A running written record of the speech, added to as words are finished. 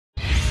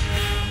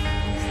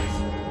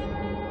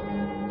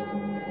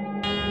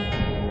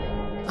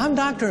I'm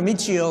Dr.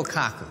 Michio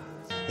Kaku.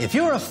 If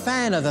you're a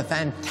fan of the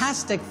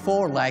Fantastic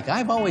Four like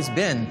I've always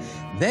been,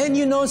 then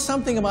you know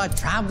something about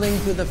traveling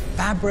through the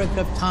fabric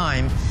of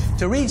time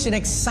to reach an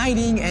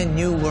exciting and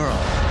new world.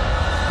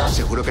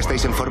 ¿Seguro que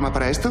estáis en forma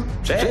para esto?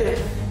 Sí.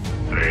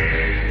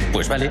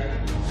 Pues vale.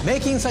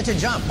 Making such a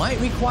jump might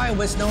require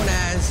what's known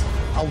as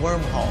a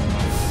wormhole.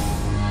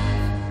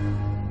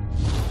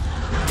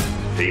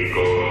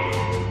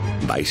 5.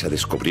 Vais a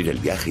descubrir el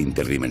viaje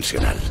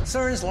interdimensional.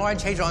 CERN's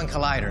Large Hadron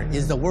Collider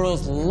is the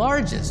world's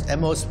largest and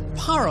most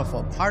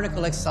powerful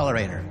particle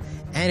accelerator,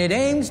 and it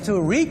aims to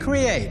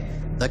recreate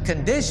the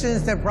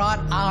conditions that brought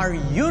our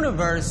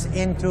universe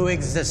into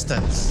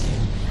existence.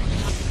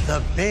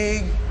 The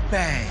Big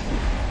Bang.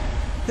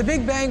 The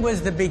Big Bang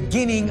was the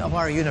beginning of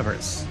our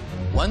universe.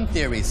 One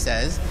theory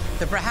says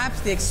that perhaps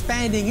the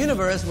expanding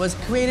universe was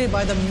created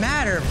by the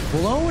matter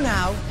blown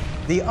out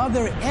the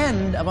other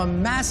end of a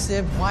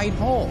massive white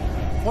hole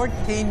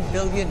 14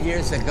 billion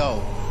years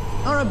ago.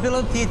 Our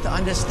ability to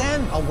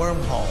understand a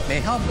wormhole may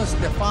help us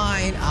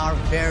define our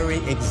very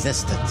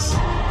existence.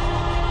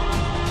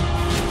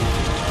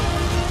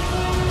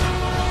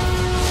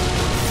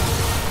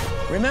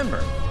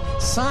 Remember,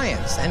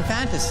 science and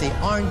fantasy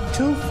aren't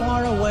too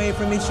far away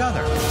from each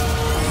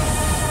other.